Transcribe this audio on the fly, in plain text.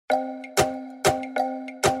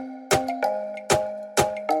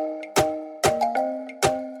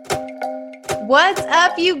What's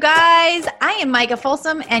up, you guys? I am Micah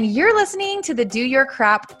Folsom, and you're listening to the Do Your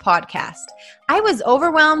Crap podcast. I was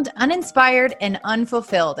overwhelmed, uninspired, and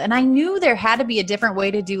unfulfilled, and I knew there had to be a different way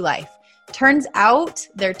to do life. Turns out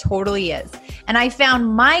there totally is. And I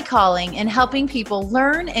found my calling in helping people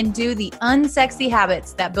learn and do the unsexy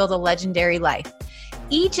habits that build a legendary life.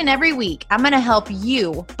 Each and every week, I'm going to help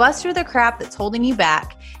you bust through the crap that's holding you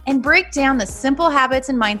back and break down the simple habits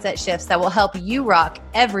and mindset shifts that will help you rock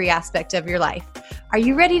every aspect of your life. Are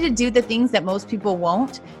you ready to do the things that most people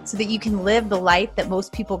won't so that you can live the life that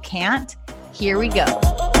most people can't? Here we go.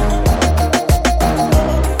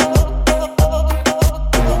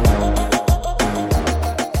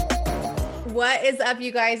 What is up,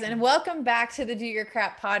 you guys? And welcome back to the Do Your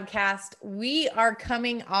Crap podcast. We are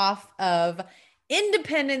coming off of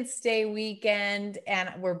Independence Day weekend,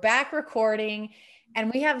 and we're back recording,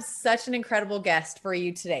 and we have such an incredible guest for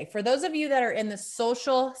you today. For those of you that are in the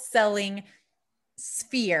social selling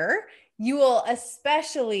sphere, you will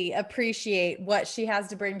especially appreciate what she has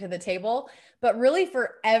to bring to the table, but really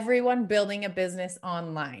for everyone building a business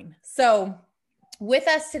online. So with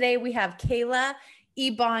us today, we have Kayla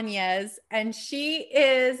Ibanez, and she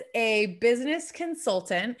is a business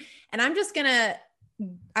consultant, and I'm going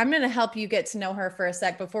to help you get to know her for a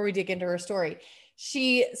sec before we dig into her story.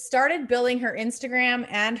 She started building her Instagram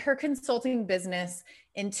and her consulting business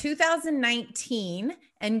in 2019.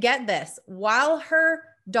 And get this, while her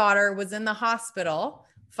daughter was in the hospital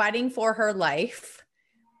fighting for her life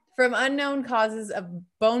from unknown causes of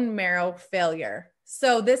bone marrow failure.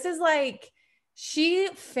 So this is like, she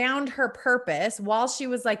found her purpose while she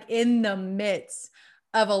was like in the midst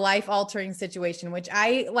of a life-altering situation, which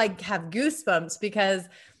I have goosebumps because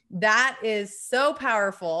that is so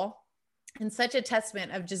powerful and such a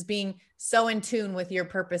testament of just being so in tune with your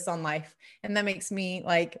purpose on life. And that makes me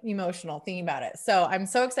emotional thinking about it. So I'm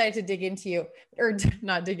so excited to dig into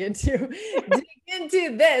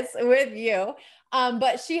this with you.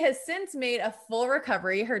 But she has since made a full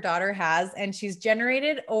recovery. Her daughter has, and she's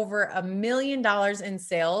generated over $1 million in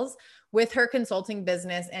sales with her consulting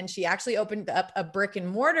business. And she actually opened up a brick and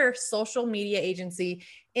mortar social media agency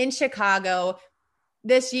in Chicago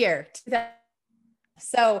this year.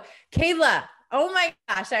 So Kayla, oh my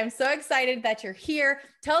gosh, I'm so excited that you're here.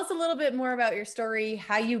 Tell us a little bit more about your story,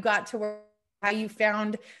 how you got to where, how you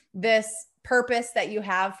found this purpose that you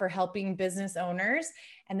have for helping business owners.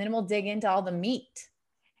 And then we'll dig into all the meat.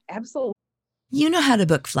 Absolutely. You know how to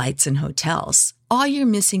book flights and hotels. All you're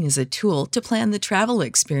missing is a tool to plan the travel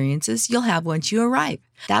experiences you'll have once you arrive.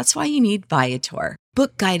 That's why you need Viator.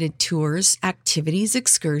 Book guided tours, activities,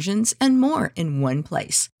 excursions, and more in one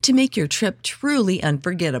place to make your trip truly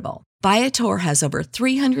unforgettable. Viator has over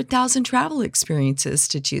 300,000 travel experiences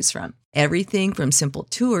to choose from. Everything from simple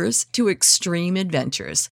tours to extreme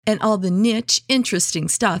adventures and all the niche, interesting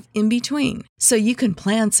stuff in between. So you can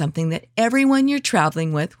plan something that everyone you're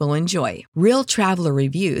traveling with will enjoy. Real traveler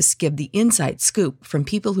reviews give the inside scoop from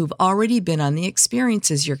people who've already been on the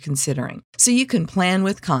experiences you're considering. So you can plan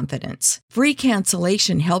with confidence. Free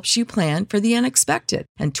cancellation helps you plan for the unexpected.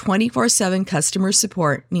 And 24/7 customer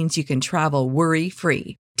support means you can travel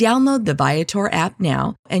worry-free. Download the Viator app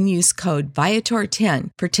now and use code Viator10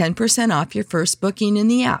 for 10% off your first booking in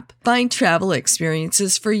the app. Find travel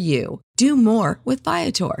experiences for you. Do more with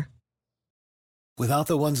Viator. Without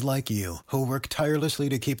the ones like you, who work tirelessly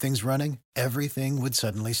to keep things running, everything would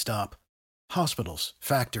suddenly stop. Hospitals,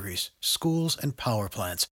 factories, schools, and power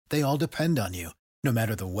plants, they all depend on you. No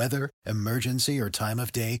matter the weather, emergency, or time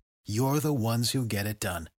of day, you're the ones who get it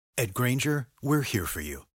done. At Grainger, we're here for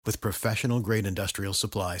you with professional-grade industrial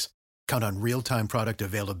supplies. Count on real-time product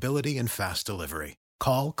availability and fast delivery.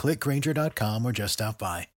 Call, click Grainger.com, or just stop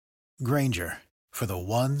by. Grainger, for the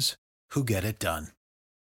ones who get it done.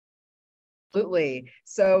 Absolutely.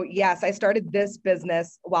 So yes, I started this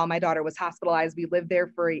business while my daughter was hospitalized. We lived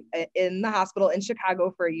there in the hospital in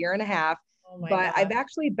Chicago for 1.5 years. But God. I've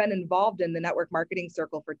actually been involved in the network marketing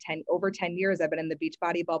circle for over 10 years. I've been in the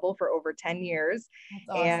Beachbody bubble for over 10 years.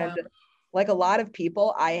 That's awesome. And like a lot of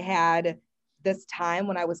people, I had this time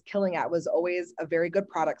when I was killing it. I was always a very good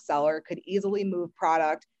product seller, could easily move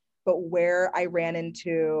product, but where I ran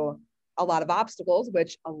into a lot of obstacles,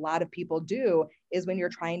 which a lot of people do, is when you're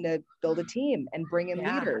trying to build a team and bring in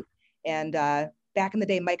leaders. And back in the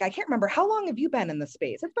day, Mike, I can't remember, how long have you been in the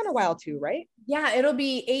space? It's been a while too, right? Yeah, it'll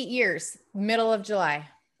be 8 years, middle of July.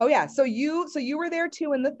 Oh yeah. So you were there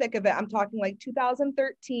too in the thick of it. I'm talking like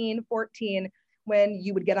 2013, 14, when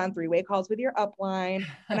you would get on three-way calls with your upline.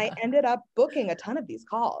 And I ended up booking a ton of these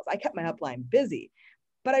calls. I kept my upline busy.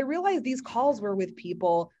 But I realized these calls were with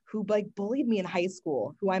people who like bullied me in high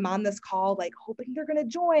school, who I'm on this call, like hoping they're going to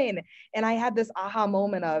join. And I had this aha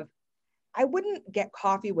moment of, I wouldn't get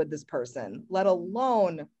coffee with this person, let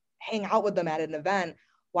alone hang out with them at an event.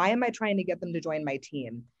 Why am I trying to get them to join my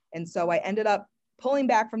team? And so I ended up pulling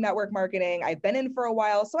back from network marketing. I've been in for a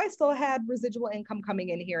while, so I still had residual income coming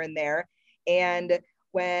in here and there. And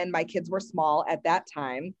when my kids were small at that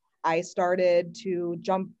time, I started to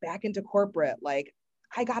jump back into corporate. Like,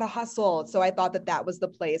 I got to hustle. So I thought that that was the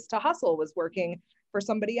place to hustle, was working for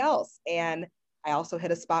somebody else. And I also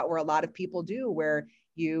hit a spot where a lot of people do, where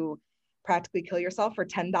you practically kill yourself for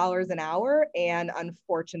 $10 an hour. And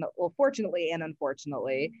fortunately and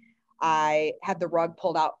unfortunately, I had the rug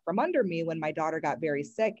pulled out from under me when my daughter got very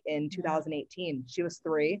sick in 2018. She was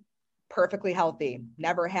 3, perfectly healthy,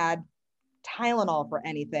 never had Tylenol for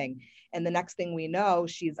anything. And the next thing we know,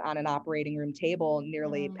 she's on an operating room table,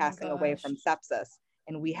 nearly passing away from sepsis.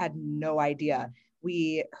 And we had no idea.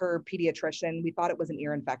 Her pediatrician, we thought it was an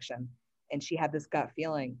ear infection. And she had this gut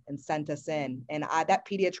feeling and sent us in. And that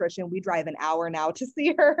pediatrician, we drive an hour now to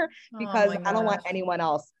see her because I don't want anyone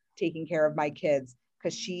else taking care of my kids,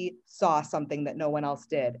 because she saw something that no one else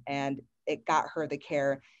did. And it got her the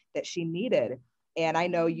care that she needed. And I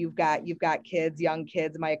know you've got kids, young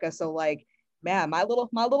kids, Micah. So like, man, my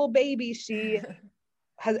little baby, she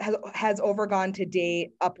has overgone to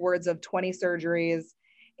date upwards of 20 surgeries.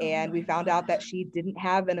 And we found out that she didn't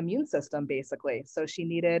have an immune system, basically. So she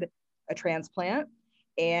needed a transplant,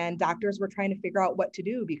 and doctors were trying to figure out what to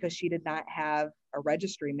do because she did not have a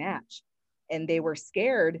registry match. And they were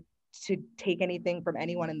scared to take anything from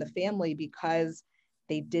anyone in the family because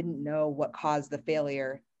they didn't know what caused the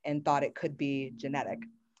failure and thought it could be genetic.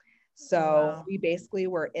 So we basically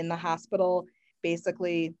were in the hospital,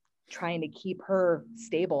 basically trying to keep her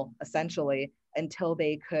stable, essentially, until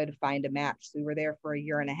they could find a match. So we were there for 1.5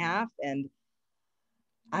 years, and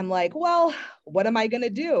I'm like, well, what am I going to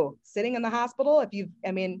do? Sitting in the hospital, if you've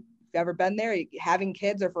ever been there, having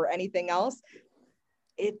kids or for anything else,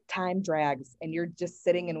 time drags and you're just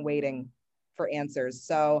sitting and waiting for answers.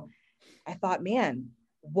 So I thought, man,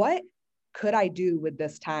 what could I do with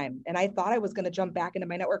this time? And I thought I was going to jump back into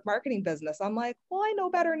my network marketing business. I'm like, well, I know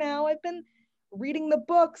better now. I've been reading the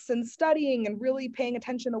books and studying and really paying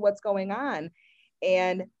attention to what's going on.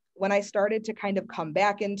 And when I started to kind of come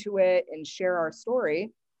back into it and share our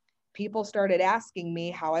story, people started asking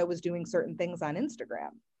me how I was doing certain things on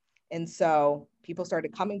Instagram. And so people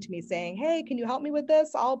started coming to me saying, hey, can you help me with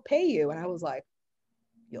this? I'll pay you. And I was like,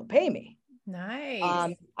 you'll pay me. Nice.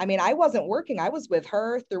 I wasn't working. I was with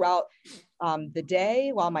her throughout the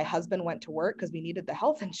day while my husband went to work because we needed the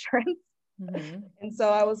health insurance. Mm-hmm. And so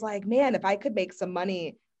I was like, man, if I could make some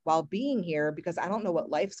money while being here, because I don't know what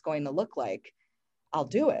life's going to look like, I'll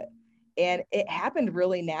do it. And it happened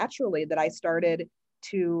really naturally that I started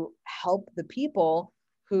to help the people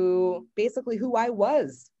who I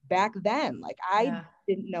was back then. Like I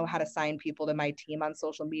didn't know how to sign people to my team on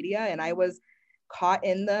social media. And I was caught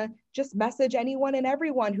in the just message anyone and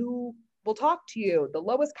everyone who will talk to you, the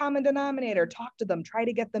lowest common denominator, talk to them, try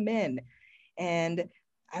to get them in. And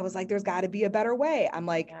I was like, there's got to be a better way. I'm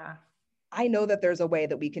like, I know that there's a way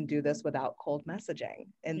that we can do this without cold messaging.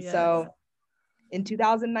 And so in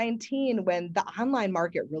 2019, when the online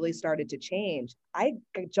market really started to change, I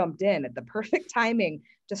jumped in at the perfect timing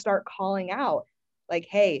to start calling out like,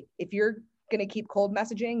 hey, if you're going to keep cold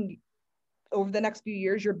messaging over the next few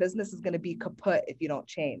years, your business is going to be kaput if you don't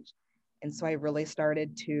change. And so I really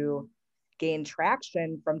started to gain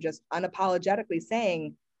traction from just unapologetically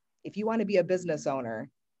saying, if you want to be a business owner,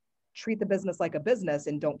 treat the business like a business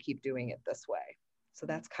and don't keep doing it this way. So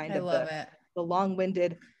that's kind of the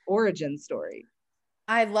long-winded origin story.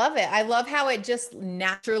 I love it. I love how it just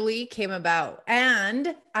naturally came about.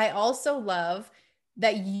 And I also love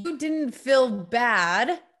that you didn't feel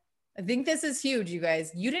bad. I think this is huge, you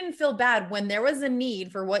guys. You didn't feel bad when there was a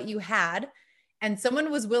need for what you had and someone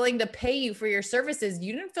was willing to pay you for your services.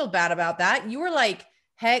 You didn't feel bad about that. You were like,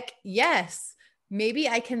 heck yes, maybe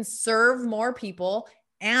I can serve more people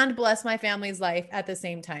and bless my family's life at the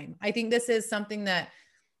same time. I think this is something that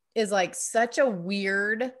is like such a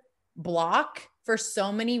weird block for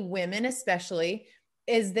so many women, especially,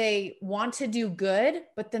 is they want to do good,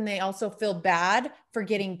 but then they also feel bad for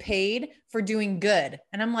getting paid for doing good.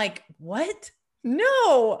 And I'm like, what?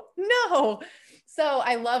 No. So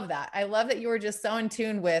I love that. I love that you were just so in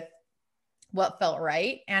tune with what felt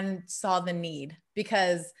right and saw the need,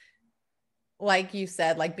 because like you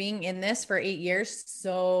said, like being in this for 8 years,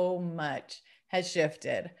 so much has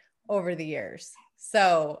shifted over the years.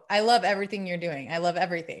 So I love everything you're doing. I love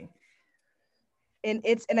everything. And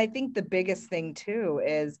I think the biggest thing too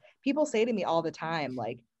is people say to me all the time,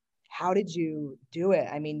 like, how did you do it?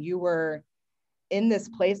 I mean, you were in this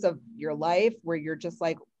place of your life where you're just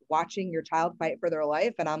like watching your child fight for their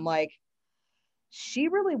life. And I'm like, she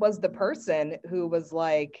really was the person who was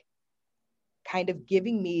like kind of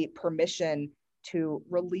giving me permission to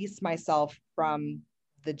release myself from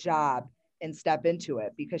the job and step into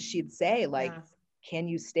it, because she'd say like, can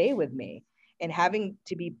you stay with me? And having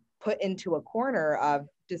to be put into a corner of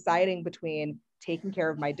deciding between taking care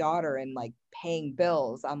of my daughter and like paying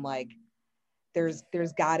bills, I'm like, there's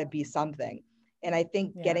got to be something. And I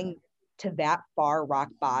think getting to that far rock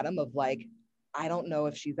bottom of like, I don't know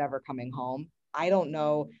if she's ever coming home, I don't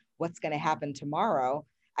know what's going to happen tomorrow.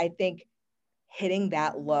 I think hitting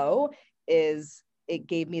that low it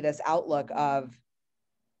gave me this outlook of,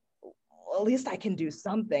 well, at least I can do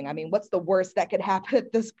something. I mean, what's the worst that could happen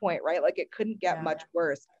at this point, right? Like it couldn't get much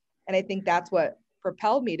worse. And I think that's what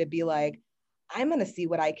propelled me to be like, I'm going to see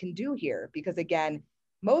what I can do here. Because again,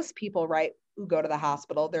 most people, right, who go to the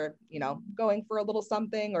hospital, they're, going for a little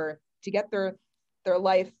something or to get their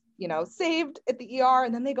life, saved at the ER,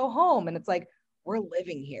 and then they go home and it's like, we're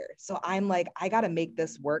living here. So I'm like, I got to make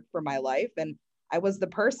this work for my life. And I was the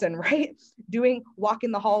person, right,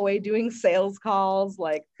 walking the hallway, doing sales calls,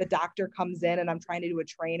 like the doctor comes in and I'm trying to do a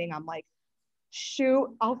training. I'm like, shoot,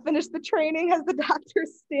 I'll finish the training as the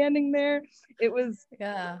doctor's standing there. It was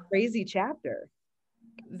a crazy chapter.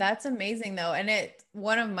 That's amazing though. And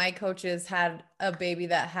one of my coaches had a baby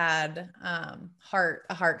that had a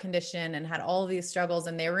heart condition and had all these struggles,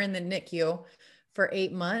 and they were in the NICU for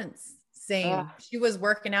 8 months. Same. She was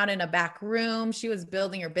working out in a back room. She was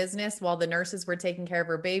building her business while the nurses were taking care of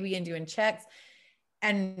her baby and doing checks.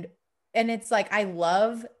 And it's like, I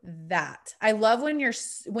love that. I love when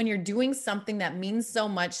you're doing something that means so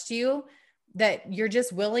much to you that you're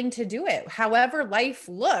just willing to do it. However life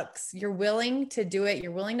looks, you're willing to do it.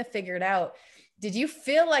 You're willing to figure it out. Did you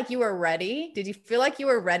feel like you were ready? Did you feel like you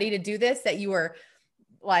were ready to do this? That you were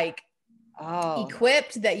like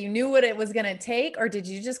equipped, that you knew what it was going to take? Or did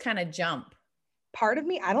you just kind of jump? Part of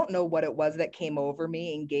me, I don't know what it was that came over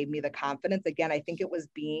me and gave me the confidence. Again, I think it was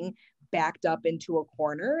being backed up into a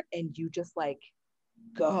corner and you just like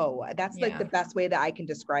go. That's like the best way that I can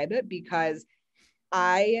describe it, because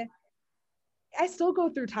I still go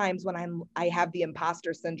through times when I have the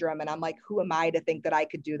imposter syndrome and I'm like, who am I to think that I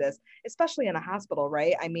could do this? Especially in a hospital,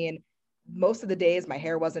 right? I mean, most of the days my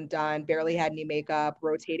hair wasn't done, barely had any makeup,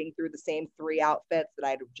 rotating through the same 3 outfits that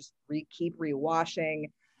I'd just keep rewashing.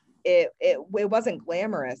 It wasn't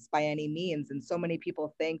glamorous by any means. And so many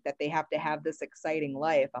people think that they have to have this exciting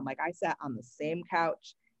life. I'm like, I sat on the same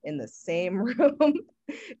couch in the same room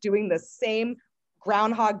doing the same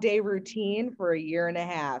Groundhog Day routine for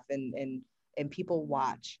 1.5 years. And people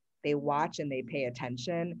watch and they pay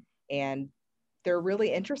attention and they're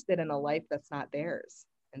really interested in a life that's not theirs.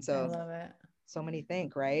 And so I love it. So many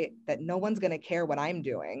think, right, that no one's going to care what I'm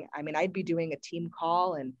doing. I mean, I'd be doing a team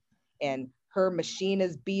call and her machine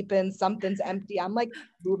is beeping, something's empty. I'm like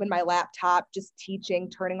moving my laptop, just teaching,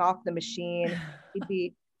 turning off the machine. He'd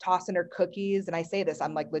be tossing her cookies. And I say this,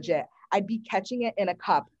 I'm like legit, I'd be catching it in a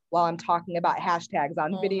cup while I'm talking about hashtags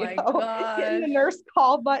on video, hitting the nurse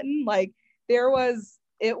call button. Like it was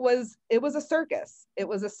a circus. It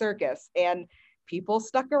was a circus. And people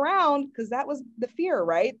stuck around because that was the fear,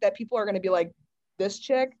 right? That people are going to be like, this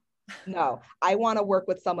chick, no, I want to work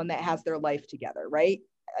with someone that has their life together, right?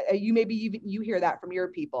 You hear that from your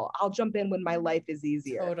people. I'll jump in when my life is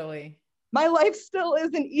easier. Totally. My life still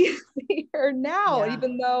isn't easier now,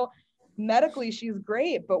 even though medically she's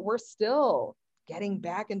great, but we're still getting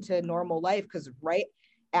back into normal life, because right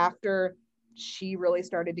after she really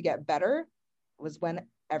started to get better was when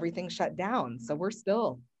everything shut down. So we're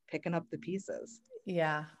still picking up the pieces.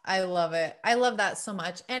 Yeah, I love it. I love that so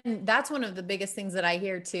much. And that's one of the biggest things that I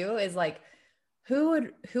hear too, is like, who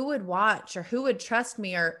would watch, or who would trust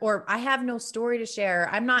me, or I have no story to share.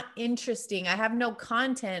 I'm not interesting. I have no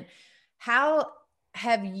content. How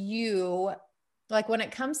have you, like when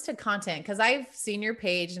it comes to content, because I've seen your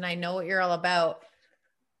page and I know what you're all about,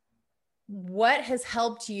 what has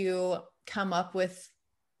helped you come up with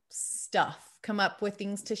stuff, come up with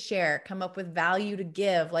things to share, come up with value to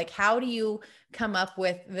give? Like, how do you come up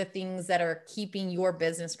with the things that are keeping your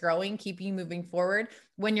business growing, keeping you moving forward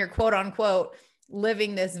when you're quote unquote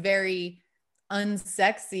living this very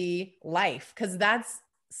unsexy life? Because that's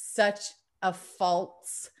such a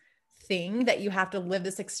false thing, that you have to live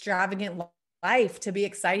this extravagant life to be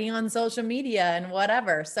exciting on social media and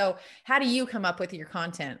whatever. So how do you come up with your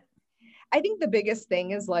content? I think the biggest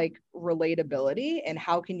thing is like relatability, and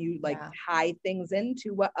how can you like tie things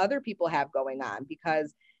into what other people have going on?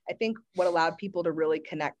 Because I think what allowed people to really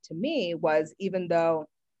connect to me was, even though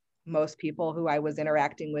most people who I was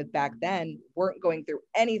interacting with back then weren't going through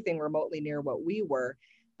anything remotely near what we were,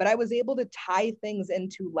 but I was able to tie things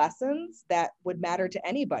into lessons that would matter to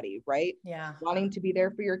anybody, right? Yeah. Wanting to be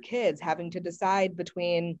there for your kids, having to decide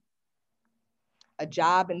between a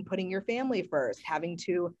job and putting your family first, having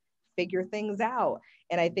to figure things out.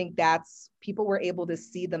 And I think that's, people were able to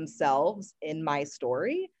see themselves in my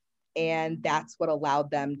story. And that's what allowed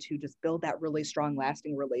them to just build that really strong,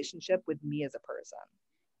 lasting relationship with me as a person.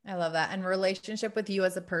 I love that. And relationship with you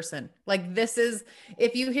as a person. Like, this is,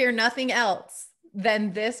 if you hear nothing else,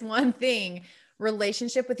 then this one thing,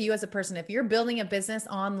 relationship with you as a person. If you're building a business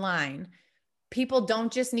online, people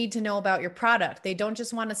don't just need to know about your product. They don't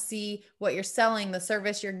just want to see what you're selling, the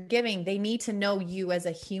service you're giving. They need to know you as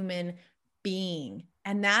a human being.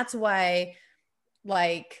 And that's why,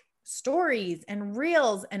 like, stories and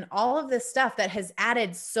reels and all of this stuff that has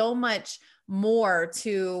added so much more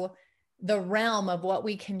to the realm of what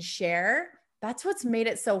we can share. That's what's made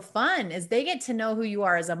it so fun, is they get to know who you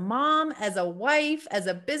are as a mom, as a wife, as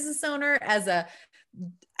a business owner, as a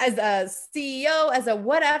CEO, as a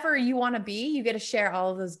whatever you want to be. You get to share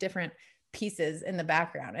all of those different pieces in the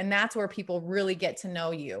background. And that's where people really get to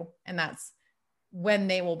know you. And that's when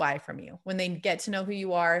they will buy from you. When they get to know who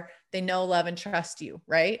you are, they know, love, and trust you,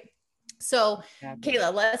 right? So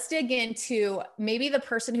Kayla, let's dig into maybe the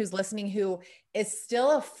person who's listening who is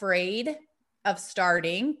still afraid of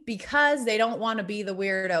starting because they don't want to be the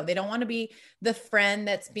weirdo. They don't want to be the friend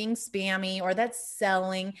that's being spammy or that's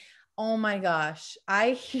selling. Oh my gosh.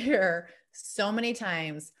 I hear so many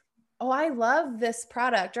times, oh, I love this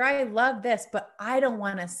product, or I love this, but I don't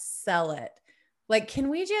want to sell it. Like, can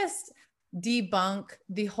we just debunk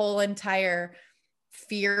the whole entire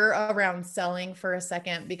fear around selling for a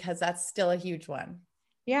second? Because that's still a huge one.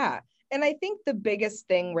 Yeah. And I think the biggest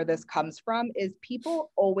thing where this comes from is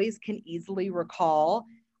people always can easily recall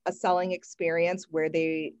a selling experience where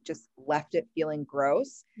they just left it feeling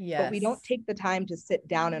gross. Yes. But we don't take the time to sit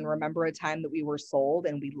down and remember a time that we were sold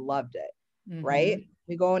and we loved it, right?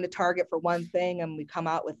 We go into Target for one thing and we come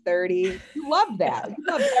out with 30. You loved that. You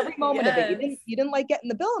loved every moment of it. You didn't like getting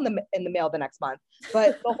the bill in the mail the next month,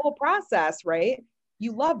 but the whole process, right?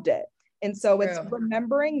 You loved it. And so it's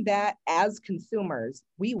remembering that as consumers,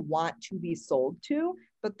 we want to be sold to,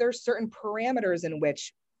 but there's certain parameters in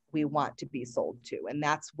which we want to be sold to. And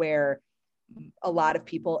that's where a lot of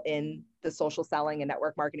people in the social selling and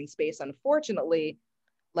network marketing space, unfortunately,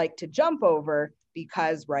 like to jump over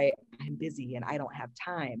because, right, I'm busy and I don't have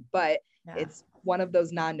time. But it's one of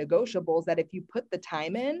those non-negotiables that if you put the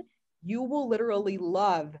time in, you will literally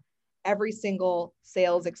love every single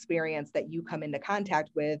sales experience that you come into contact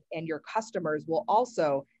with, and your customers will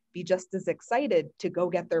also be just as excited to go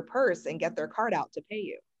get their purse and get their card out to pay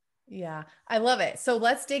you. Yeah, I love it. So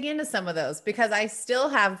let's dig into some of those, because I still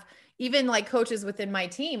have, even like coaches within my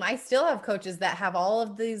team, I still have coaches that have all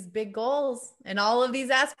of these big goals and all of these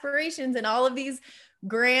aspirations and all of these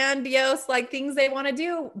grandiose like things they want to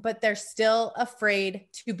do, but they're still afraid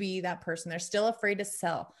to be that person. They're still afraid to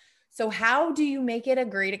sell. So how do you make it a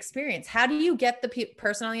great experience? How do you get the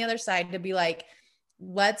person on the other side to be like,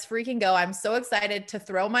 let's freaking go. I'm so excited to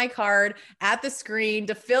throw my card at the screen,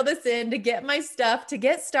 to fill this in, to get my stuff, to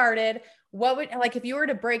get started. What would, like, if you were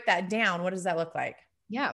to break that down, what does that look like?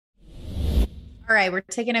 Yeah. All right. We're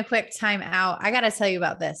taking a quick time out. I got to tell you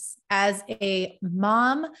about this. As a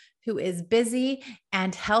mom who is busy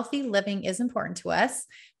and healthy living is important to us,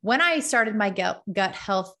 when I started my gut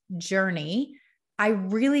health journey, I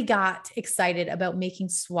really got excited about making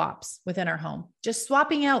swaps within our home, just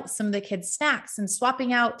swapping out some of the kids' snacks and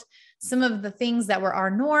swapping out some of the things that were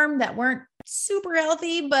our norm that weren't super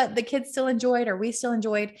healthy, but the kids still enjoyed, or we still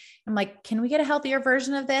enjoyed. I'm like, can we get a healthier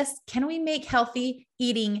version of this? Can we make healthy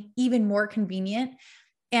eating even more convenient?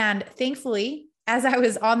 And thankfully, as I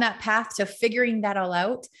was on that path to figuring that all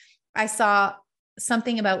out, I saw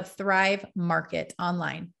something about Thrive Market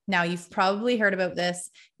online. Now, you've probably heard about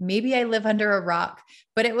this. Maybe I live under a rock,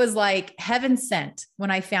 but it was like heaven sent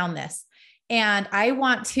when I found this. And I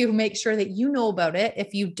want to make sure that you know about it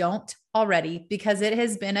if you don't already, because it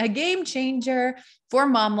has been a game changer for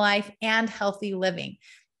mom life and healthy living.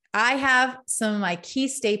 I have some of my key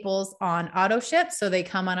staples on auto ship, so they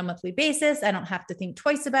come on a monthly basis. I don't have to think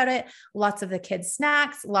twice about it. Lots of the kids'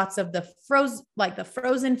 snacks, lots of the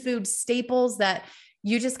frozen food staples that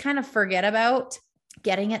you just kind of forget about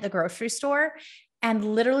getting at the grocery store. And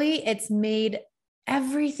literally, it's made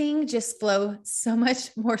everything just flows so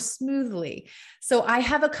much more smoothly. So I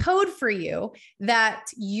have a code for you that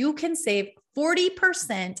you can save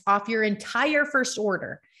 40% off your entire first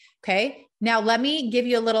order. Okay. Now let me give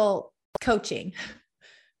you a little coaching.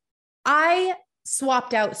 I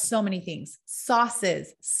swapped out so many things,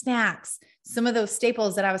 sauces, snacks, some of those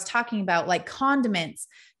staples that I was talking about, like condiments,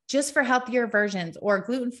 just for healthier versions or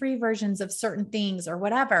gluten-free versions of certain things or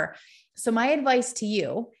whatever. So my advice to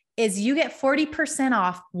you is you get 40%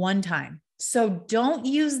 off one time. So don't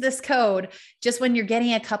use this code just when you're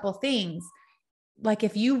getting a couple things. Like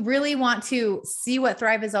if you really want to see what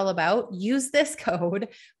Thrive is all about, use this code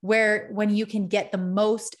where when you can get the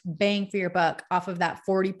most bang for your buck off of that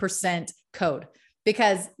 40% code.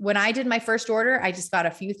 Because when I did my first order, I just got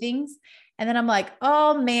a few things. And then I'm like,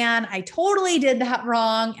 oh man, I totally did that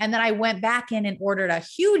wrong. And then I went back in and ordered a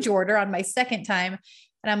huge order on my second time.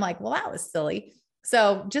 And I'm like, well, that was silly.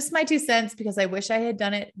 So just my 2 cents, because I wish I had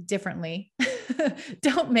done it differently.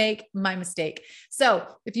 Don't make my mistake. So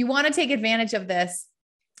if you want to take advantage of this,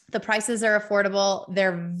 the prices are affordable.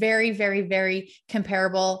 They're very, very, very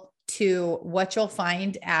comparable to what you'll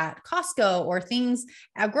find at Costco or things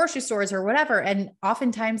at grocery stores or whatever. And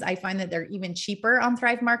oftentimes I find that they're even cheaper on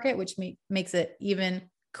Thrive Market, which makes it even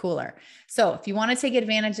cooler. So if you want to take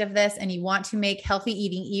advantage of this and you want to make healthy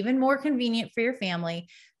eating even more convenient for your family,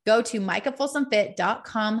 go to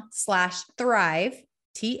micahfolsomfit.com/thrive,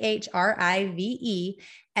 THRIVE,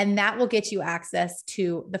 and that will get you access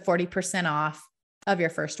to the 40% off of your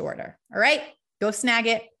first order. All right, go snag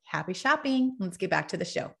it. Happy shopping. Let's get back to the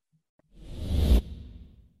show.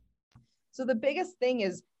 So the biggest thing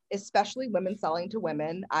is, especially women selling to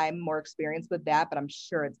women, I'm more experienced with that, but I'm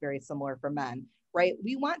sure it's very similar for men, right?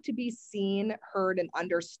 We want to be seen, heard, and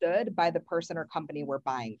understood by the person or company we're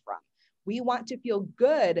buying from. We want to feel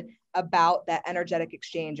good about that energetic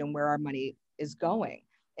exchange and where our money is going.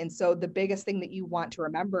 And so the biggest thing that you want to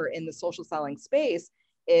remember in the social selling space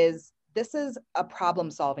is this is a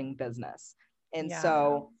problem-solving business. And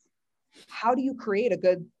so how do you create a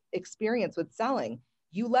good experience with selling?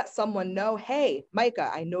 You let someone know, hey,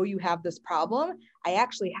 Micah, I know you have this problem. I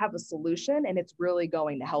actually have a solution and it's really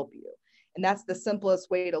going to help you. And that's the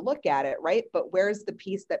simplest way to look at it, right? But where's the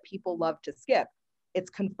piece that people love to skip? It's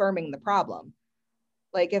confirming the problem.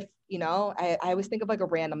 Like if, I always think of like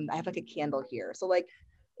I have like a candle here. So like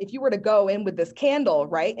if you were to go in with this candle,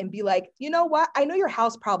 right, and be like, you know what? I know your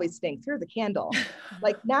house probably stinks. Here's a candle.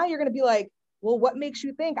 Like now you're going to be like, well, what makes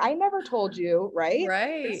you think? I never told you, right?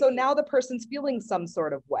 Right. And so now the person's feeling some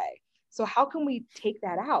sort of way. So how can we take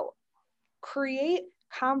that out? Create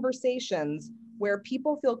conversations where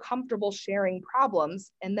people feel comfortable sharing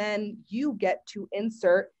problems, and then you get to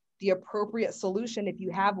insert the appropriate solution if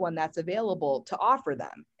you have one that's available to offer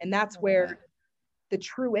them. And that's where the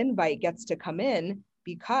true invite gets to come in,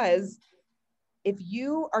 because if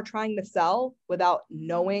you are trying to sell without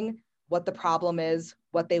knowing what the problem is,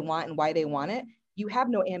 what they want and why they want it, you have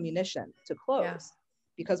no ammunition to close. Yeah.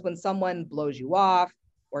 Because when someone blows you off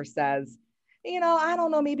or says, I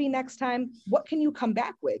don't know, maybe next time, what can you come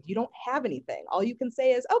back with? You don't have anything. All you can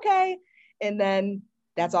say is, okay. And then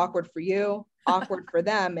that's awkward for you, awkward for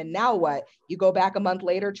them. And now what? You go back a month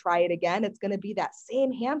later, try it again. It's going to be that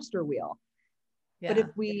same hamster wheel. Yeah. But if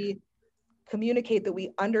we communicate that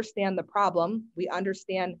we understand the problem, we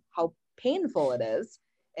understand how painful it is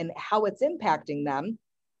and how it's impacting them,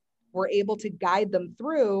 we're able to guide them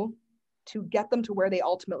through to get them to where they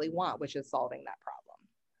ultimately want, which is solving that problem.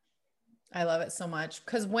 I love it so much.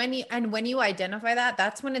 Because when you identify that,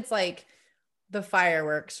 that's when it's like the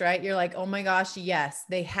fireworks, right? You're like, oh my gosh, yes,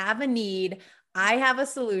 they have a need. I have a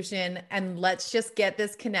solution, and let's just get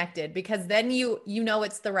this connected, because then you know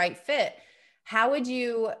it's the right fit. How would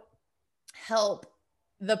you help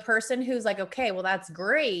the person who's like, okay, well, that's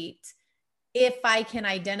great. If I can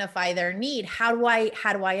identify their need, how do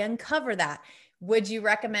I uncover that? Would you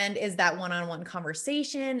recommend, is that one-on-one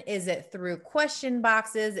conversation? Is it through question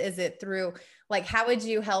boxes? Is it through, like, how would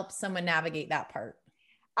you help someone navigate that part?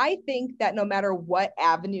 I think that no matter what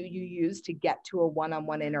avenue you use to get to a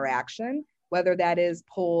one-on-one interaction, whether that is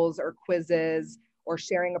polls or quizzes or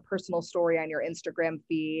sharing a personal story on your Instagram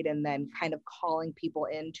feed and then kind of calling people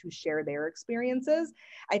in to share their experiences,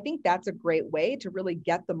 I think that's a great way to really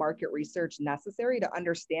get the market research necessary to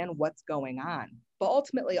understand what's going on. But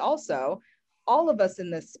ultimately also, all of us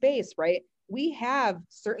in this space, right, we have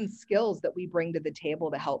certain skills that we bring to the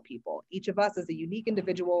table to help people. Each of us as a unique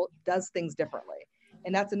individual does things differently.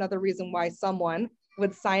 And that's another reason why someone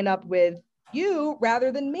would sign up with you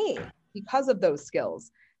rather than me, because of those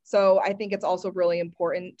skills. So I think it's also really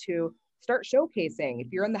important to start showcasing.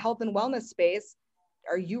 If you're in the health and wellness space,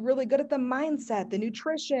 Are you really good at the mindset, the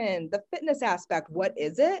nutrition, the fitness aspect? What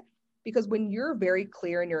is it? Because when you're very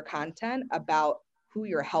clear in your content about who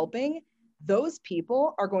you're helping, those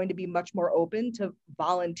people are going to be much more open to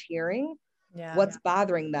volunteering what's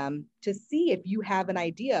bothering them, to see if you have an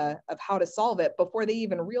idea of how to solve it before they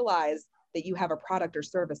even realize that you have a product or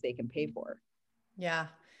service they can pay for. Yeah.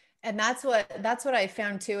 And that's what I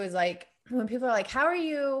found too, is like, when people are like, how are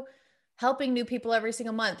you helping new people every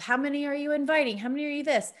single month? How many are you inviting? How many are you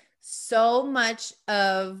this? So much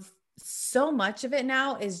of it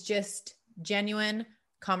now is just genuine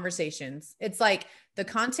conversations. It's like the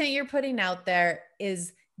content you're putting out there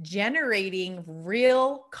is generating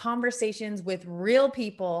real conversations with real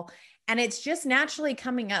people. And it's just naturally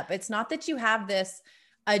coming up. It's not that you have this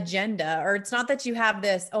agenda, or it's not that you have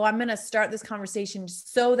this, oh, I'm going to start this conversation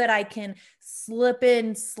so that I can slip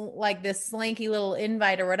in like this slanky little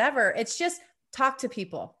invite or whatever. It's just talk to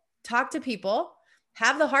people,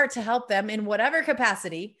 have the heart to help them in whatever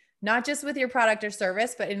capacity, not just with your product or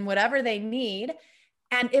service, but in whatever they need.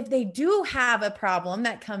 And if they do have a problem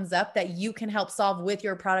that comes up that you can help solve with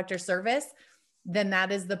your product or service, then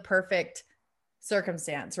that is the perfect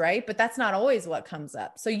circumstance, right? But that's not always what comes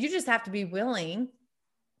up. So you just have to be willing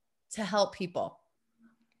to help people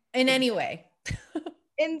in any way.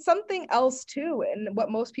 And something else too, and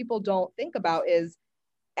what most people don't think about is,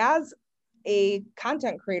 as a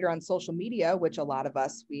content creator on social media, which a lot of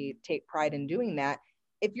us, we take pride in doing that.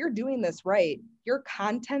 If you're doing this right, your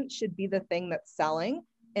content should be the thing that's selling.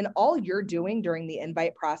 And all you're doing during the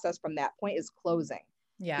invite process from that point is closing.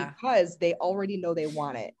 Yeah. Because they already know they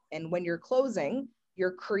want it. And when you're closing,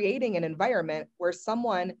 you're creating an environment where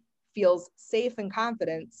someone feels safe and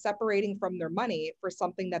confident separating from their money for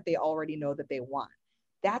something that they already know that they want.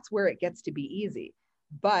 That's where it gets to be easy.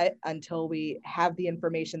 But until we have the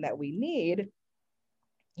information that we need,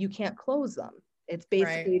 you can't close them. It's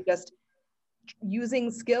basically just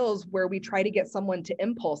using skills where we try to get someone to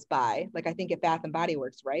impulse buy. Like I think at Bath and Body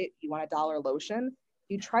Works, right? You want $1 lotion.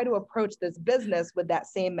 You try to approach this business with that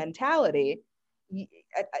same mentality.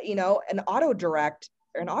 You know, an auto direct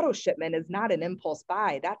or an auto shipment is not an impulse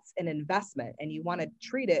buy. That's an investment. And you want to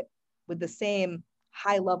treat it with the same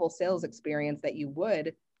high level sales experience that you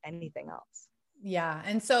would anything else. Yeah.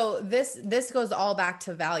 And so this goes all back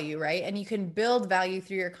to value, right? And you can build value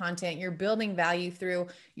through your content. You're building value through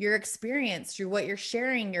your experience, through what you're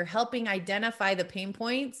sharing. You're helping identify the pain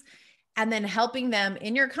points and then helping them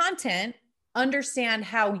in your content understand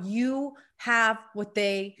how you have what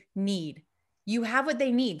they need. You have what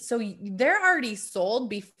they need. So they're already sold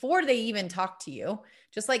before they even talk to you,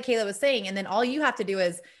 just like Kayla was saying. And then all you have to do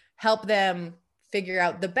is help them figure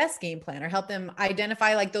out the best game plan, or help them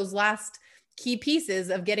identify like those last key pieces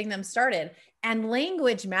of getting them started. And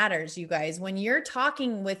language matters, you guys. When you're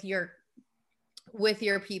talking with your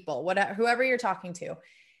people, whoever you're talking to,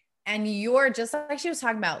 and you're just like she was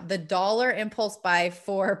talking about, the dollar impulse buy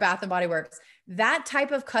for Bath and Body Works, that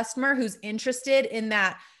type of customer who's interested in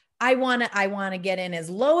that, I want to get in as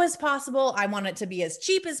low as possible. I want it to be as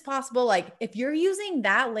cheap as possible. Like if you're using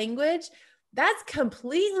that language, that's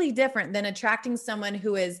completely different than attracting someone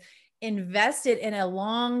who is invested in a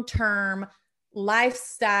long-term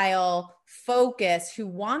lifestyle focus, who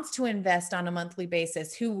wants to invest on a monthly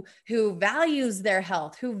basis, who values their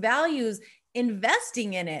health, who values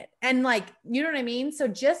investing in it. And like, you know what I mean? So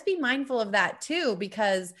just be mindful of that too,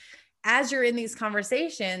 because as you're in these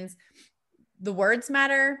conversations, the words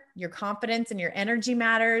matter, your confidence and your energy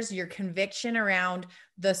matters, your conviction around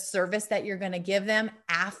the service that you're going to give them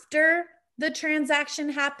after the transaction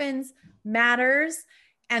happens matters.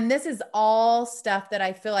 And this is all stuff that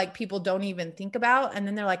I feel like people don't even think about. And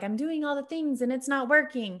then they're like, I'm doing all the things and it's not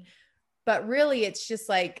working. But really, it's just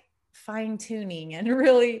like fine tuning and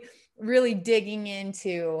really, really digging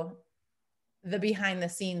into the behind the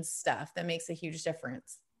scenes stuff that makes a huge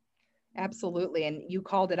difference. Absolutely. And you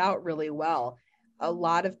called it out really well. A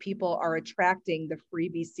lot of people are attracting the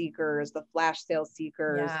freebie seekers, the flash sale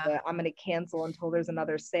seekers, I'm going to cancel until there's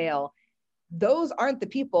another sale. Those aren't the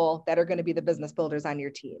people that are going to be the business builders on your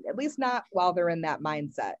team, at least not while they're in that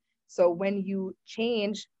mindset. So when you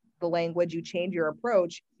change the language, you change your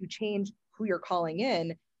approach, you change who you're calling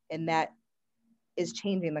in, and that is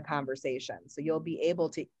changing the conversation. So you'll be able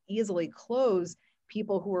to easily close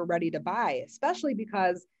people who are ready to buy, especially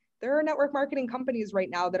because there are network marketing companies right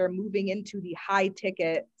now that are moving into the high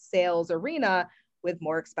ticket sales arena with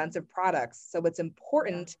more expensive products. So it's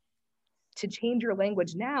important to change your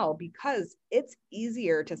language now, because it's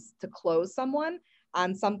easier to close someone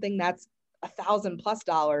on something that's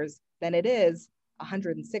 $1,000+ than it is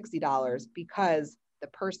 $160, because the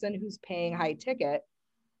person who's paying high ticket,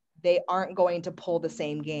 they aren't going to pull the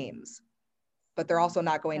same games, but they're also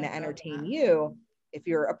not going to entertain you if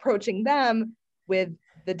you're approaching them with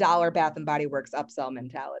the dollar Bath and Body Works upsell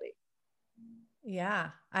mentality. Yeah,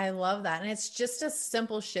 I love that. And it's just a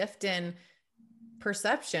simple shift in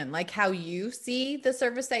perception, like how you see the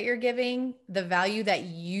service that you're giving, the value that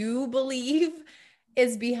you believe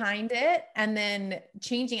is behind it, and then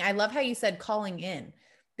changing. I love how you said calling in,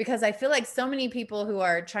 because I feel like so many people who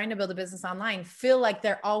are trying to build a business online feel like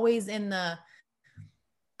they're always in the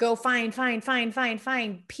go find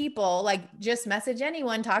people, like just message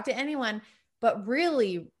anyone, talk to anyone. But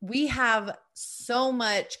really, we have so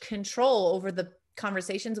much control over the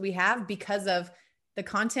conversations we have because of the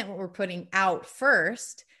content we're putting out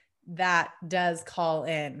first that does call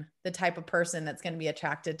in the type of person that's going to be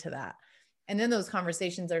attracted to that. And then those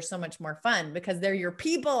conversations are so much more fun because they're your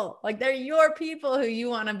people, like they're your people who you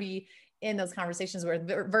want to be in those conversations with,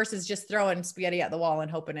 versus just throwing spaghetti at the wall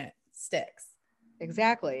and hoping it sticks.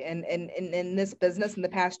 Exactly. And in this business, in the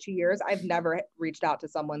past 2 years, I've never reached out to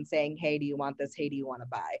someone saying, hey, do you want this? Hey, do you want to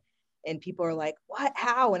buy? And people are like, what,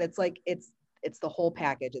 how? And it's like, it's the whole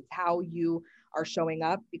package. It's how you are showing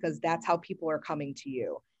up, because that's how people are coming to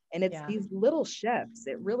you. And it's these little shifts.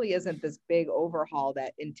 It really isn't this big overhaul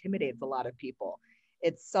that intimidates a lot of people.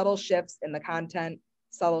 It's subtle shifts in the content,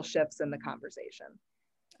 subtle shifts in the conversation.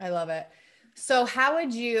 I love it. So how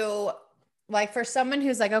would you, like, for someone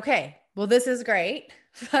who's like, okay, well, this is great.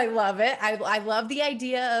 I love it. I love the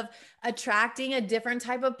idea of attracting a different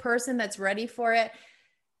type of person that's ready for it.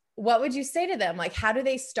 What would you say to them? Like, how do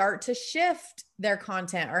they start to shift their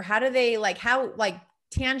content, or how do they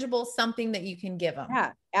tangible something that you can give them?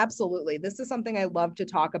 Yeah, absolutely. This is something I love to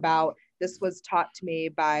talk about. This was taught to me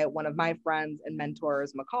by one of my friends and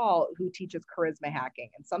mentors, McCall, who teaches charisma hacking,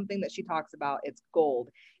 and something that she talks about, it's gold.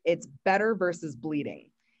 It's better versus bleeding.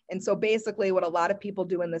 And so basically what a lot of people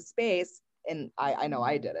do in this space, and I know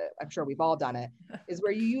I did it, I'm sure we've all done it, is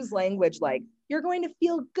where you use language like, you're going to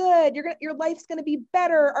feel good, your life's going to be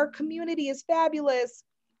better, our community is fabulous,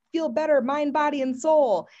 feel better, mind, body, and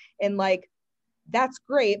soul. And like, that's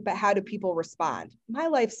great, but how do people respond? My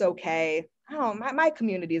life's okay. Oh, my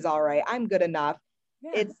community is all right. I'm good enough.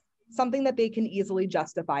 Yeah. It's something that they can easily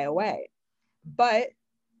justify away. But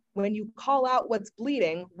when you call out what's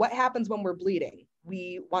bleeding, what happens when we're bleeding?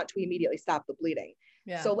 We want to immediately stop the bleeding.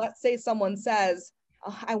 Yeah. So let's say someone says,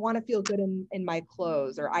 oh, I want to feel good in my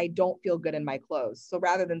clothes, or I don't feel good in my clothes. So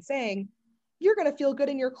rather than saying, you're going to feel good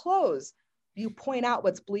in your clothes, you point out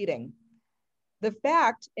what's bleeding. The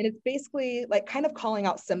fact, and it's basically like kind of calling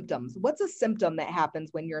out symptoms. What's a symptom that happens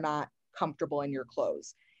when you're not comfortable in your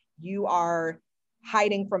clothes? You are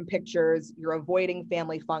hiding from pictures, you're avoiding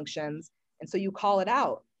family functions. And so you call it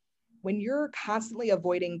out. When you're constantly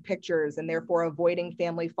avoiding pictures and therefore avoiding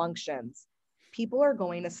family functions, people are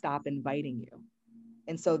going to stop inviting you.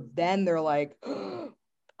 And so then they're like, oh,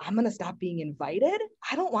 I'm going to stop being invited.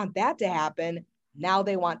 I don't want that to happen. Now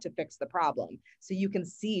they want to fix the problem. So you can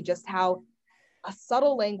see just how a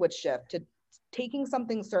subtle language shift to taking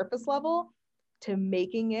something surface level to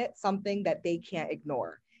making it something that they can't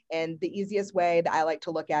ignore. And the easiest way that I like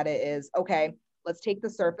to look at it is, okay, let's take the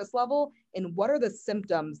surface level, and what are the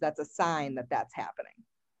symptoms that's a sign that that's happening?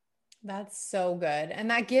 That's so good. And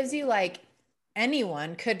that gives you like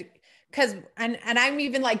anyone could, cause, and I'm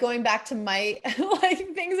even like going back to my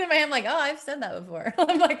like things in my head, I'm like, oh, I've said that before.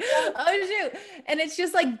 I'm like, oh shoot. And it's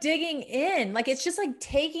just like digging in, like, it's just like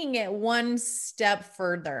taking it one step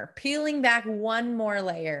further, peeling back one more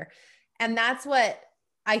layer. And that's what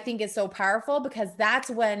I think is so powerful, because that's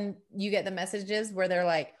when you get the messages where they're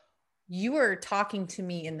like, you were talking to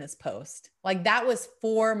me in this post. Like that was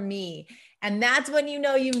for me. And that's when you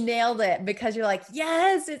know you nailed it, because you're like,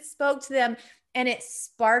 yes, it spoke to them and it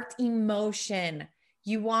sparked emotion.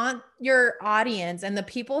 You want your audience and the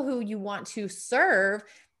people who you want to serve,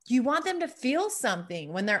 you want them to feel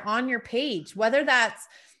something when they're on your page, whether that's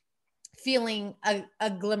feeling a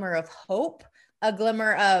glimmer of hope, a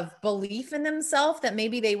glimmer of belief in themselves that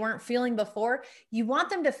maybe they weren't feeling before. You want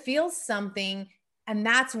them to feel something. And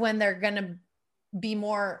that's when they're going to be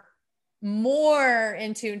more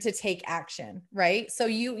in tune to take action, right? So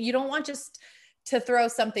you don't want just to throw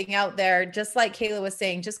something out there, just like Kayla was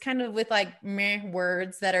saying, just kind of with like meh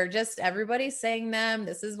words that are just everybody's saying them.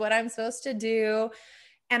 This is what I'm supposed to do.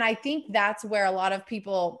 And I think that's where a lot of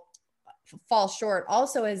people fall short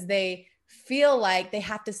also, is they feel like they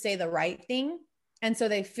have to say the right thing. And so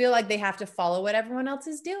they feel like they have to follow what everyone else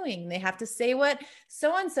is doing. They have to say what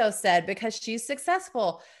so-and-so said because she's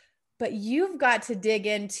successful. But you've got to dig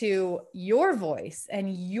into your voice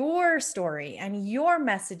and your story and your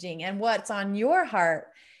messaging and what's on your heart.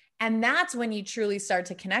 And that's when you truly start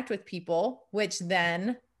to connect with people, which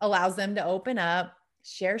then allows them to open up,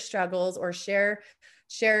 share struggles, or share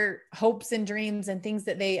hopes and dreams and things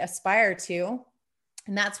that they aspire to.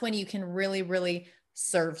 And that's when you can really, really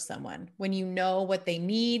serve someone, when you know what they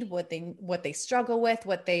need, what they struggle with,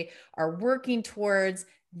 what they are working towards,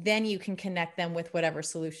 then you can connect them with whatever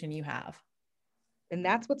solution you have. And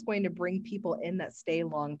that's what's going to bring people in that stay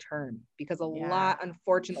long term, because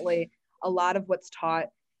unfortunately, a lot of what's taught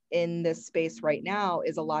in this space right now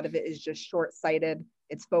is a lot of it is just short-sighted.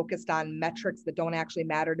 It's focused on metrics that don't actually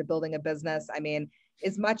matter to building a business. I mean,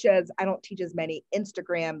 as much as I don't teach as many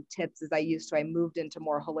Instagram tips as I used to, I moved into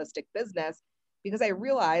more holistic business because I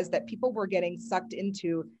realized that people were getting sucked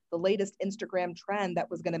into the latest Instagram trend that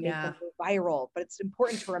was going to make them go viral. But it's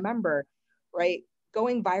important to remember, right?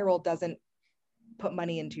 Going viral doesn't put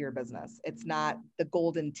money into your business. It's not the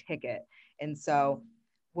golden ticket. And so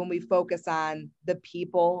when we focus on the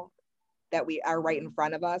people that we are right in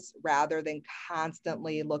front of us, rather than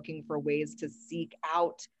constantly looking for ways to seek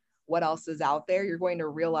out what else is out there, you're going to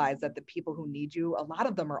realize that the people who need you, a lot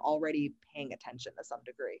of them are already paying attention to some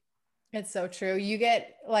degree. It's so true. You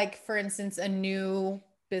get, like, for instance, a new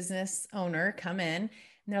business owner come in and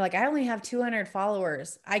they're like, I only have 200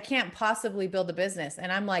 followers. I can't possibly build a business.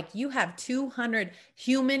 And I'm like, you have 200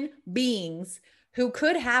 human beings who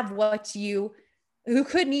could need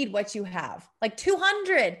what you have. Like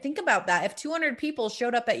 200. Think about that. If 200 people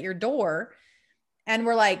showed up at your door and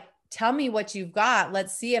were like, tell me what you've got,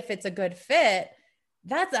 let's see if it's a good fit.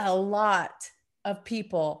 That's a lot of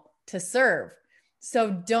people to serve.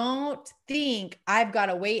 So don't think I've got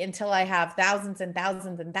to wait until I have thousands and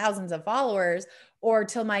thousands and thousands of followers or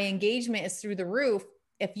till my engagement is through the roof.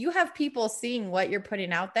 If you have people seeing what you're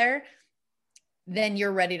putting out there, then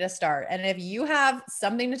you're ready to start. And if you have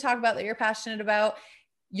something to talk about that you're passionate about,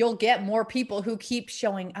 you'll get more people who keep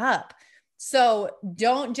showing up. So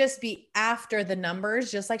don't just be after the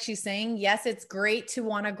numbers, just like she's saying. Yes, it's great to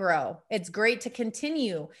want to grow. It's great to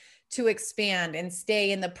continue to expand and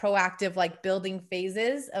stay in the proactive, like, building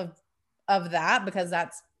phases of that, because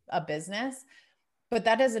that's a business. But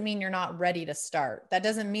that doesn't mean you're not ready to start. That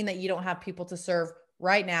doesn't mean that you don't have people to serve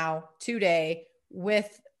right now, today,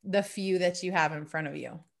 with the few that you have in front of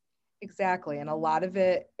you. Exactly. And a lot of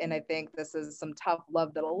it, and I think this is some tough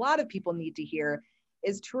love that a lot of people need to hear,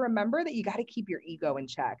 is to remember that you got to keep your ego in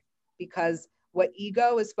check, because what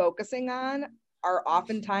ego is focusing on are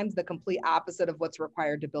oftentimes the complete opposite of what's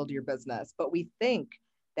required to build your business. But we think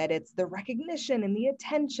that it's the recognition and the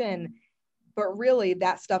attention, but really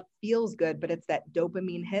that stuff feels good, but it's that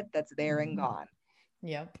dopamine hit that's there and gone.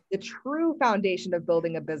 Yep. The true foundation of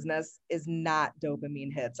building a business is not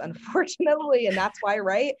dopamine hits, unfortunately. And that's why,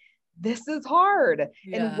 right? This is hard.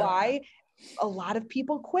 Yeah. And why a lot of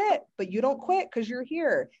people quit, but you don't quit because you're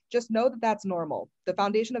here. Just know that that's normal. The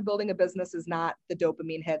foundation of building a business is not the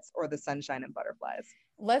dopamine hits or the sunshine and butterflies.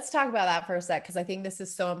 Let's talk about that for a sec, because I think this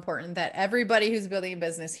is so important that everybody who's building a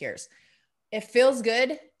business hears. It feels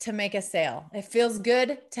good to make a sale. It feels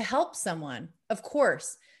good to help someone, of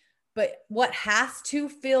course. But what has to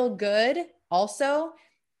feel good also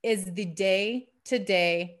is the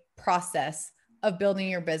day-to-day process of building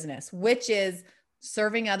your business, which is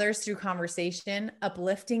serving others through conversation,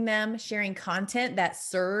 uplifting them, sharing content that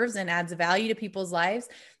serves and adds value to people's lives.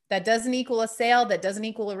 That doesn't equal a sale, that doesn't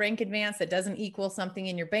equal a rank advance, that doesn't equal something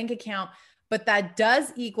in your bank account, but that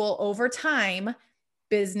does equal, over time,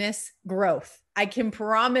 business growth. I can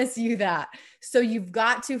promise you that. So you've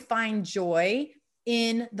got to find joy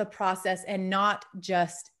in the process and not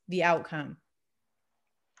just the outcome.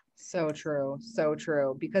 So true. So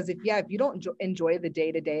true. Because if you don't enjoy the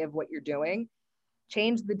day-to-day of what you're doing,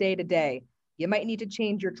 change the day-to-day. You might need to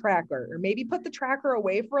change your tracker, or maybe put the tracker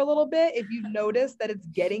away for a little bit if you've noticed that it's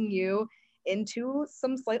getting you into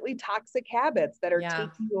some slightly toxic habits that are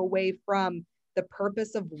taking you away from the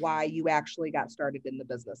purpose of why you actually got started in the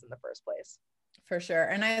business in the first place. For sure.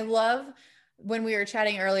 And I love, when we were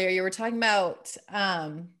chatting earlier, you were talking about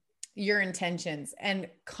your intentions and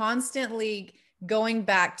constantly going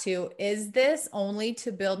back to, is this only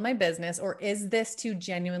to build my business, or is this to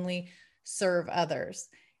genuinely serve others?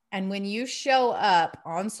 And when you show up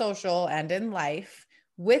on social and in life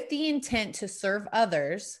with the intent to serve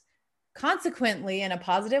others, consequently, in a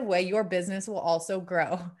positive way, your business will also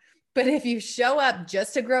grow. But if you show up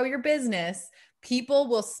just to grow your business, people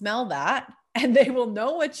will smell that and they will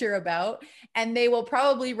know what you're about, and they will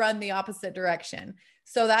probably run the opposite direction.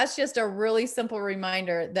 So that's just a really simple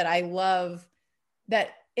reminder that I love, that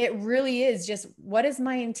it really is just, what is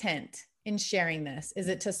my intent in sharing this? Is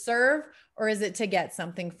it to serve, or is it to get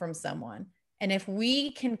something from someone? And if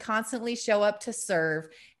we can constantly show up to serve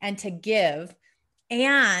and to give,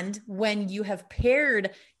 and when you have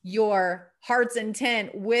paired your heart's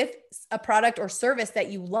intent with a product or service that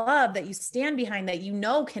you love, that you stand behind, that you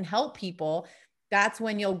know can help people, that's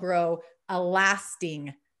when you'll grow a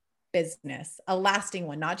lasting business, a lasting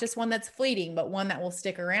one, not just one that's fleeting, but one that will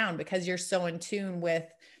stick around because you're so in tune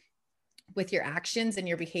with your actions and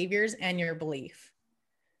your behaviors and your belief.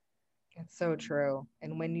 It's so true.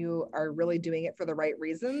 And when you are really doing it for the right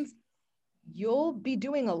reasons, you'll be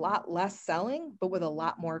doing a lot less selling, but with a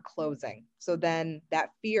lot more closing. So then that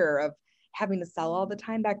fear of having to sell all the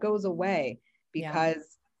time, that goes away,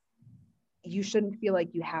 because you shouldn't feel like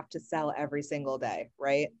you have to sell every single day,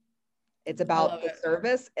 right? It's about the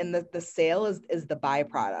service, and the sale is the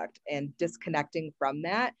byproduct, and disconnecting from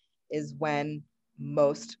that is when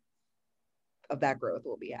most of that growth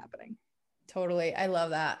will be happening. Totally. I love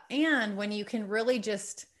that. And when you can really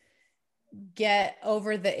just get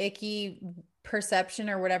over the icky perception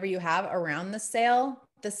or whatever you have around the sale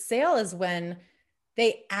is when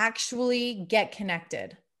they actually get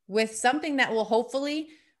connected with something that will hopefully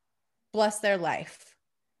bless their life.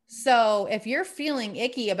 So if you're feeling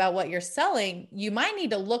icky about what you're selling, you might need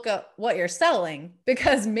to look up what you're selling,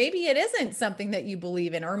 because maybe it isn't something that you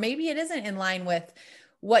believe in, or maybe it isn't in line with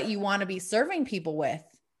what you want to be serving people with.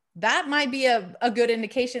 That might be a good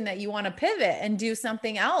indication that you want to pivot and do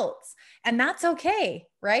something else. And that's okay,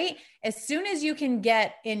 right? As soon as you can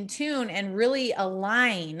get in tune and really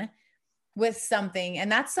align with something,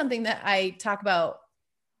 and that's something that I talk about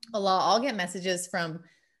a lot. I'll get messages from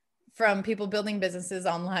people building businesses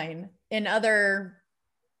online in other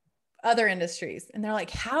industries. And they're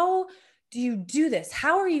like, how do you do this?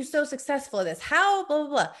 How are you so successful at this? How blah, blah,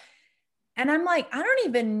 blah. And I'm like, I don't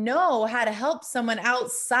even know how to help someone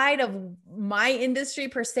outside of my industry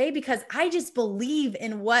per se, because I just believe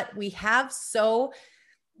in what we have so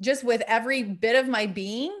just with every bit of my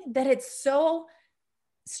being, that it's so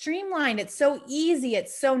streamlined. It's so easy.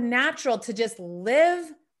 It's so natural to just live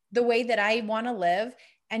the way that I want to live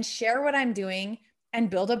and share what I'm doing and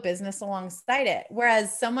build a business alongside it.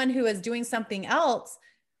 Whereas someone who is doing something else,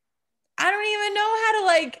 I don't even know how to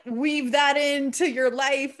like weave that into your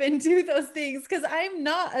life and do those things, because I'm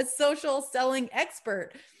not a social selling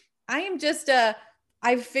expert. I am just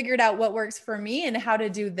I've figured out what works for me and how to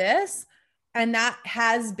do this. And that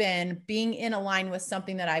has been being in line with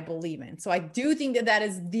something that I believe in. So I do think that that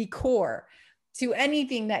is the core to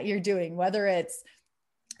anything that you're doing, whether it's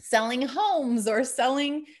selling homes or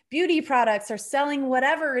selling beauty products or selling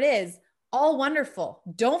whatever it is. All wonderful.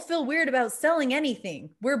 Don't feel weird about selling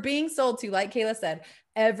anything. We're being sold to, like Kayla said,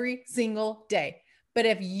 every single day. But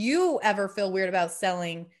if you ever feel weird about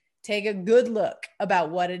selling, take a good look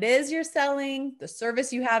about what it is you're selling, the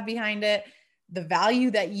service you have behind it, the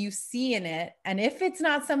value that you see in it. And if it's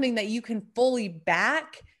not something that you can fully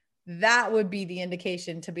back, that would be the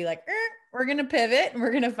indication to be like, we're going to pivot and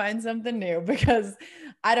we're going to find something new, because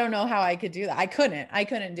I don't know how I could do that. I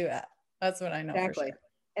couldn't do that. That's what I know. Exactly. For sure.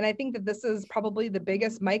 And I think that this is probably the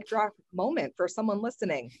biggest mic drop moment for someone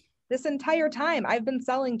listening. This entire time I've been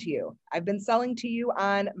selling to you. I've been selling to you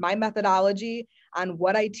on my methodology, on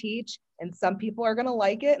what I teach, and some people are going to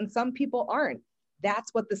like it and some people aren't.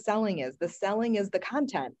 That's what the selling is. The selling is the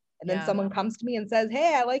content. And then someone comes to me and says,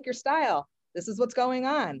 hey, I like your style. This is what's going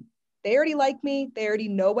on. They already like me. They already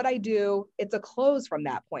know what I do. It's a close from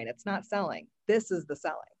that point. It's not selling. This is the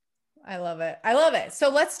selling. I love it. I love it. So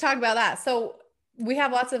let's talk about that. So we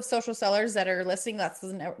have lots of social sellers that are listening. That's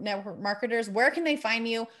the network marketers. Where can they find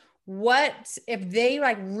you? What, if they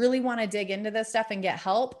like really want to dig into this stuff and get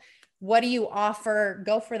help, what do you offer?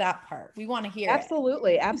 Go for that part. We want to hear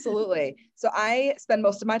Absolutely. Absolutely. So I spend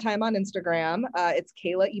most of my time on Instagram. It's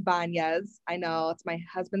Kayla Ibanez. I know it's my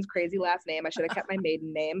husband's crazy last name. I should have kept my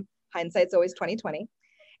maiden name. Hindsight's always 20/20.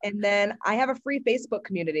 And then I have a free Facebook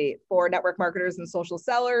community for network marketers and social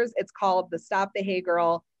sellers. It's called the Stop the Hey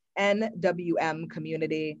Girl NWM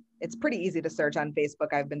community. It's pretty easy to search on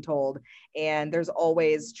Facebook, I've been told. And there's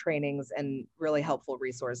always trainings and really helpful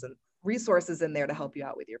resources in there to help you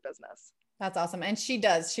out with your business. That's awesome. And she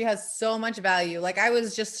has so much value. Like I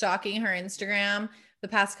was just stalking her Instagram the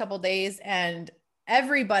past couple of days, and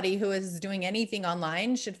everybody who is doing anything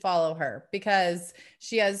online should follow her, because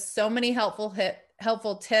she has so many helpful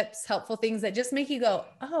tips, helpful things that just make you go,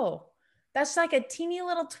 oh, that's like a teeny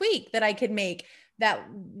little tweak that I could make that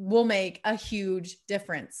will make a huge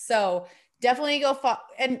difference. So definitely go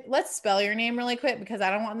and let's spell your name really quick, because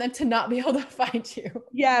I don't want them to not be able to find you.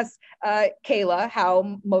 Yes. Kayla,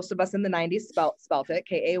 how most of us in the 90s spelt it,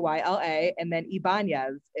 Kayla. And then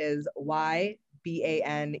Ibanez is Ybanez.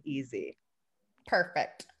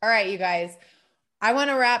 Perfect. All right, you guys. I want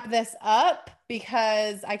to wrap this up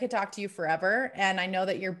because I could talk to you forever. And I know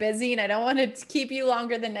that you're busy and I don't want to keep you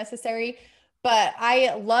longer than necessary. But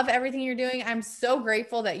I love everything you're doing. I'm so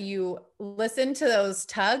grateful that you listened to those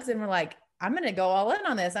tugs and were like, I'm going to go all in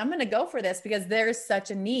on this. I'm going to go for this because there's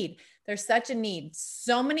such a need. There's such a need.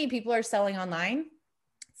 So many people are selling online.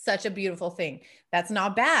 Such a beautiful thing. That's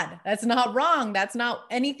not bad. That's not wrong. That's not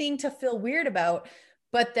anything to feel weird about.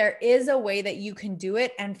 But there is a way that you can do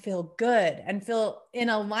it and feel good and feel in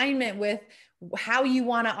alignment with how you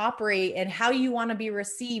want to operate and how you want to be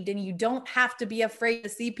received. And you don't have to be afraid to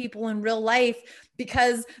see people in real life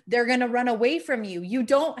because they're going to run away from you. You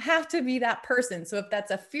don't have to be that person. So if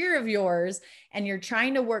that's a fear of yours and you're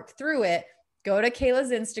trying to work through it, go to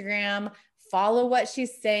Kayla's Instagram, follow what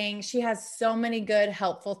she's saying. She has so many good,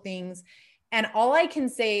 helpful things. And all I can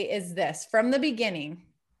say is this: from the beginning,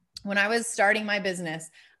 when I was starting my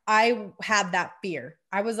business, I had that fear.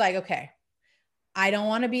 I was like, okay, I don't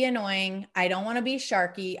want to be annoying. I don't want to be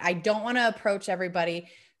sharky. I don't want to approach everybody.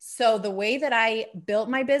 So the way that I built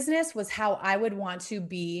my business was how I would want to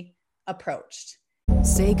be approached.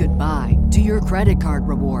 Say goodbye to your credit card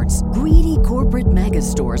rewards. Greedy corporate mega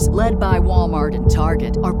stores, led by Walmart and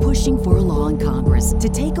Target, are pushing for a law in Congress to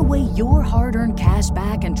take away your hard-earned cash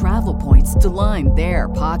back and travel points to line their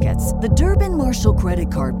pockets. The Durbin-Marshall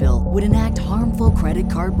credit card bill would enact harmful credit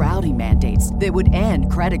card routing mandates that would end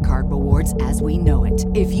credit card rewards as we know it.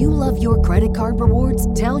 If you love your credit card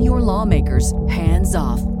rewards, tell your lawmakers, hands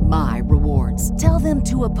off my rewards. Tell them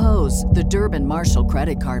to oppose the Durbin-Marshall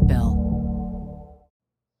credit card bill.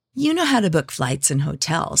 You know how to book flights and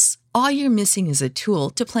hotels. All you're missing is a tool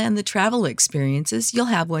to plan the travel experiences you'll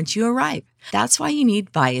have once you arrive. That's why you need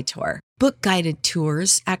Viator. Book guided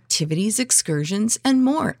tours, activities, excursions, and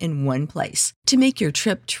more in one place to make your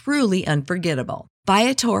trip truly unforgettable.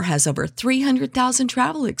 Viator has over 300,000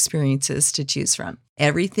 travel experiences to choose from.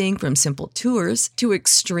 Everything from simple tours to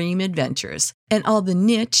extreme adventures and all the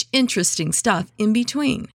niche, interesting stuff in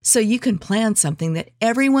between. So you can plan something that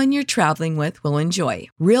everyone you're traveling with will enjoy.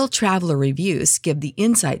 Real traveler reviews give the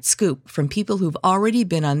inside scoop from people who've already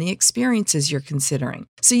been on the experiences you're considering.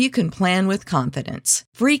 So you can plan with confidence.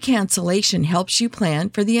 Free cancellation helps you plan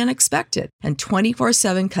for the unexpected. And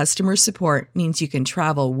 24/7 customer support means you can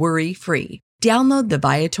travel worry-free. Download the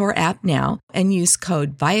Viator app now and use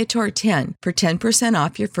code Viator10 for 10%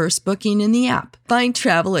 off your first booking in the app. Find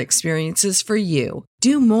travel experiences for you.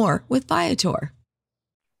 Do more with Viator.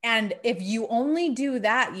 And if you only do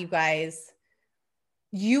that, you guys,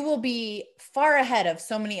 you will be far ahead of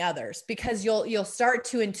so many others because you'll start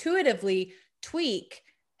to intuitively tweak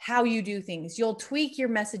how you do things. You'll tweak your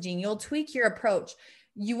messaging. You'll tweak your approach.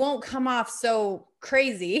 You won't come off so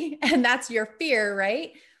crazy, and that's your fear,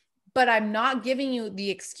 right? But I'm not giving you the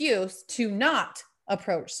excuse to not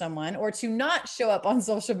approach someone or to not show up on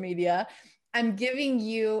social media. I'm giving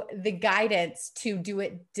you the guidance to do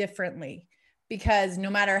it differently, because no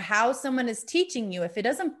matter how someone is teaching you, if it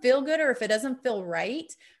doesn't feel good or if it doesn't feel right,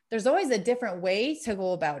 there's always a different way to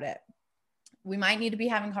go about it. We might need to be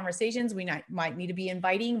having conversations. We might need to be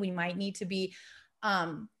inviting. We might need to be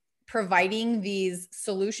providing these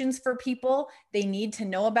solutions for people. They need to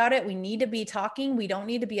know about it. We need to be talking. We don't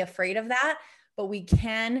need to be afraid of that, but we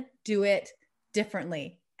can do it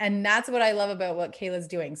differently. And that's what I love about what Kayla's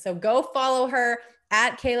doing. So go follow her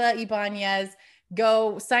at Kayla Ibanez.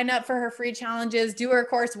 Go sign up for her free challenges, do her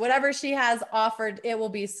course, whatever she has offered. It will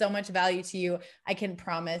be so much value to you. I can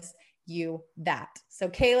promise you that. So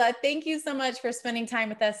Kayla, thank you so much for spending time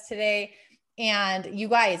with us today. And you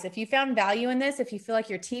guys, if you found value in this, if you feel like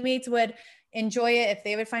your teammates would enjoy it, if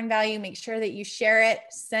they would find value, make sure that you share it,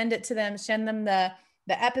 send it to them, send them the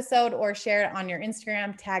episode, or share it on your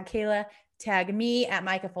Instagram. Tag Kayla, tag me at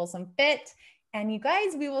Micah Folsom Fit. And you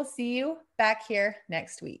guys, we will see you back here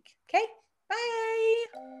next week. Okay, bye.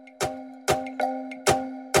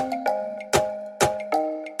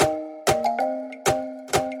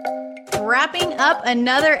 Wrapping up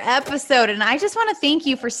another episode, and I just want to thank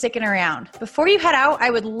you for sticking around. Before you head out, I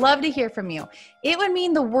would love to hear from you. It would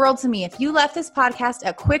mean the world to me if you left this podcast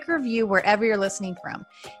a quick review wherever you're listening from.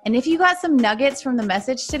 And if you got some nuggets from the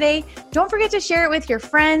message today, don't forget to share it with your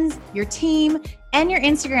friends, your team, and your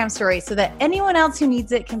Instagram story so that anyone else who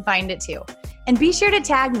needs it can find it too. And be sure to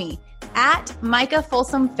tag me at Micah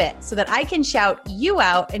Folsom Fit so that I can shout you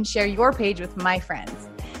out and share your page with my friends.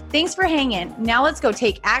 Thanks for hanging. Now let's go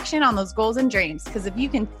take action on those goals and dreams, because if you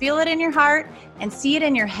can feel it in your heart and see it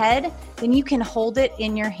in your head, then you can hold it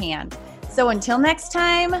in your hand. So until next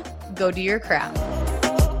time, go do your crap.